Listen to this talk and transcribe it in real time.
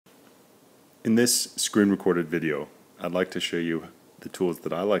In this screen recorded video, I'd like to show you the tools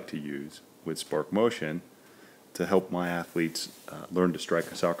that I like to use with Spark Motion to help my athletes learn to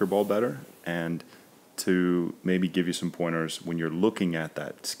strike a soccer ball better, and to maybe give you some pointers when you're looking at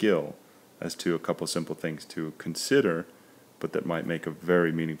that skill as to a couple simple things to consider, but that might make a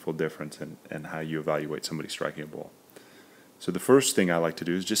very meaningful difference in how you evaluate somebody striking a ball. So the first thing I like to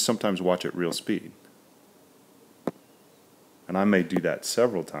do is just sometimes watch at real speed. And I may do that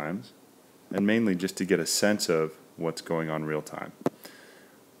several times, and mainly just to get a sense of what's going on real time.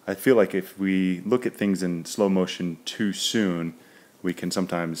 I feel like if we look at things in slow motion too soon, we can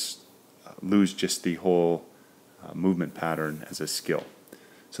sometimes lose just the whole movement pattern as a skill.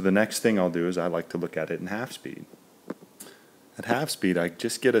 So the next thing I'll do is I like to look at it in half speed. At half speed, I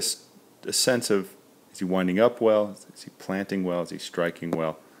just get a sense of, is he winding up well, is he planting well, is he striking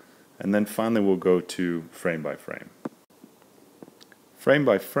well, and then finally we'll go to frame by frame. Frame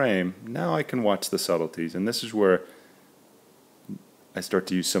by frame, now I can watch the subtleties, and this is where I start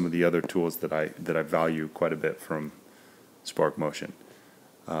to use some of the other tools that I value quite a bit from Spark Motion.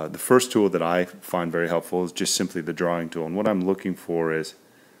 The first tool that I find very helpful is just simply the drawing tool, and what I'm looking for is,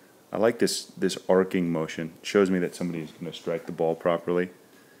 I like this arcing motion. It shows me that somebody is going to strike the ball properly. It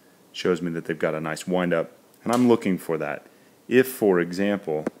shows me that they've got a nice wind up, and I'm looking for that. If, for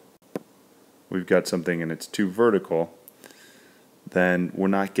example, we've got something and it's too vertical, then we're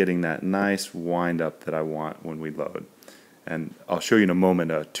not getting that nice wind up that I want when we load. And I'll show you in a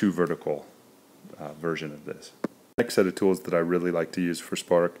moment a too vertical version of this. The next set of tools that I really like to use for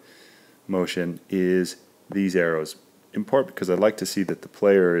Spark Motion is these arrows, in part because I like to see that the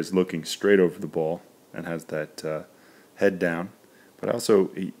player is looking straight over the ball and has that head down. But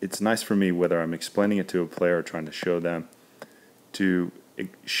also, it's nice for me, whether I'm explaining it to a player or trying to show them, to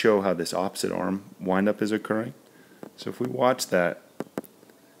show how this opposite arm windup is occurring. So if we watch that,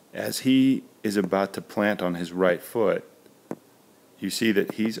 as he is about to plant on his right foot, you see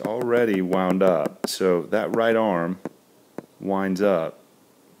that he's already wound up. So that right arm winds up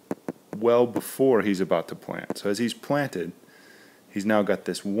well before he's about to plant. So as he's planted, he's now got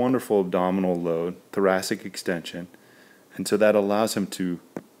this wonderful abdominal load, thoracic extension, and so that allows him to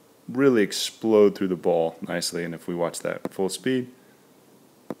really explode through the ball nicely. And if we watch that full speed,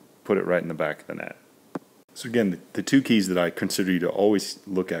 put it right in the back of the net. So again, the two keys that I consider you to always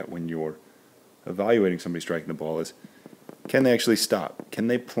look at when you're evaluating somebody striking the ball is, can they actually stop? Can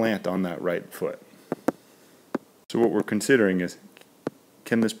they plant on that right foot? So what we're considering is,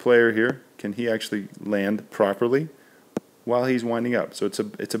 can this player here, can he actually land properly while he's winding up? So it's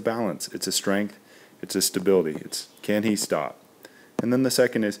a balance, it's a strength, it's a stability, it's can he stop? And then the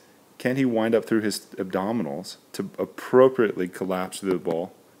second is, can he wind up through his abdominals to appropriately collapse through the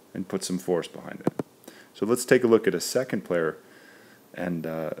ball and put some force behind it? So let's take a look at a second player, and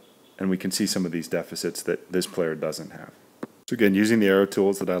we can see some of these deficits that this player doesn't have. So again, using the arrow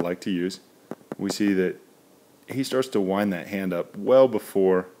tools that I like to use, we see that he starts to wind that hand up well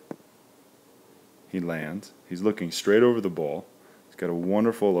before he lands. He's looking straight over the ball. He's got a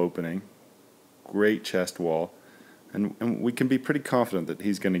wonderful opening, great chest wall, and we can be pretty confident that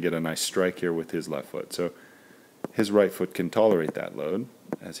he's going to get a nice strike here with his left foot. So his right foot can tolerate that load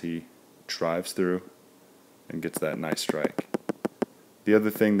as he drives through and gets that nice strike. The other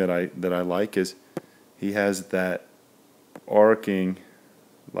thing that I like is he has that arcing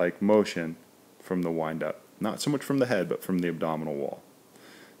like motion from the wind up. Not so much from the head, but from the abdominal wall.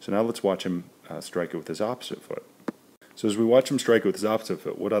 So now let's watch him strike it with his opposite foot. So as we watch him strike it with his opposite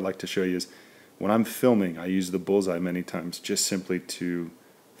foot, what I'd like to show you is, when I'm filming, I use the bullseye many times just simply to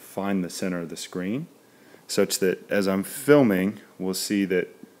find the center of the screen, such that as I'm filming, we'll see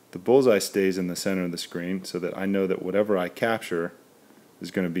that the bullseye stays in the center of the screen, so that I know that whatever I capture is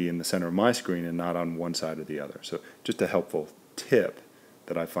going to be in the center of my screen and not on one side or the other. So just a helpful tip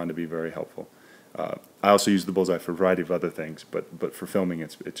that I find to be very helpful. I also use the bullseye for a variety of other things, but for filming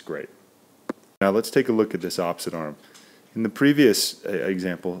it's great. Now let's take a look at this opposite arm. In the previous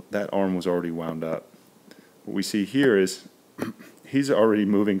example, that arm was already wound up. What we see here is he's already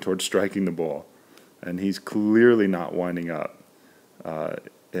moving towards striking the ball, and he's clearly not winding up.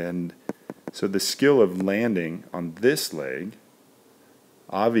 And so the skill of landing on this leg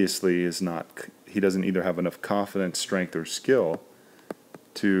obviously is not, he doesn't either have enough confidence, strength, or skill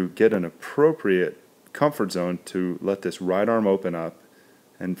to get an appropriate comfort zone to let this right arm open up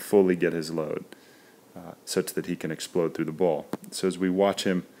and fully get his load, such that he can explode through the ball. So as we watch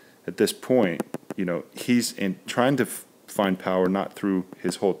him at this point, he's trying to find power not through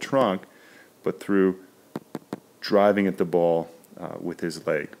his whole trunk, but through driving at the ball with his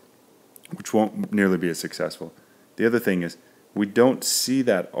leg, which won't nearly be as successful. The other thing is, we don't see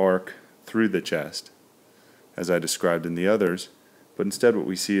that arc through the chest, as I described in the others, but instead what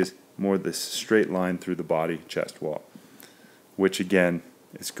we see is more this straight line through the body chest wall, which again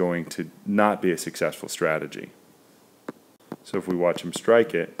is going to not be a successful strategy. So if we watch him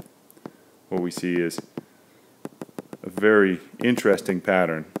strike it, what we see is a very interesting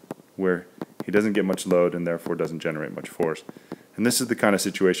pattern where he doesn't get much load and therefore doesn't generate much force. And this is the kind of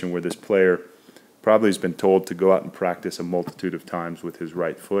situation where this player probably has been told to go out and practice a multitude of times with his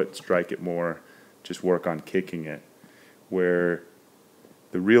right foot, strike it more, just work on kicking it, where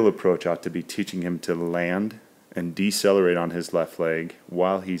the real approach ought to be teaching him to land and decelerate on his left leg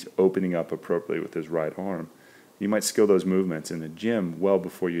while he's opening up appropriately with his right arm. You might skill those movements in the gym well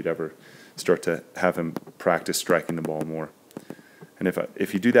before you'd ever start to have him practice striking the ball more. And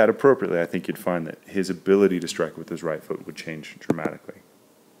if you do that appropriately, I think you'd find that his ability to strike with his right foot would change dramatically.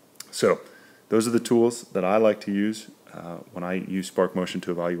 So those are the tools that I like to use when I use Spark Motion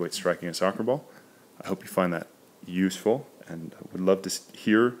to evaluate striking a soccer ball. I hope you find that useful, and I would love to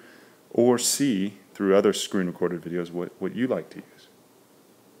hear or see through other screen recorded videos what you like to use.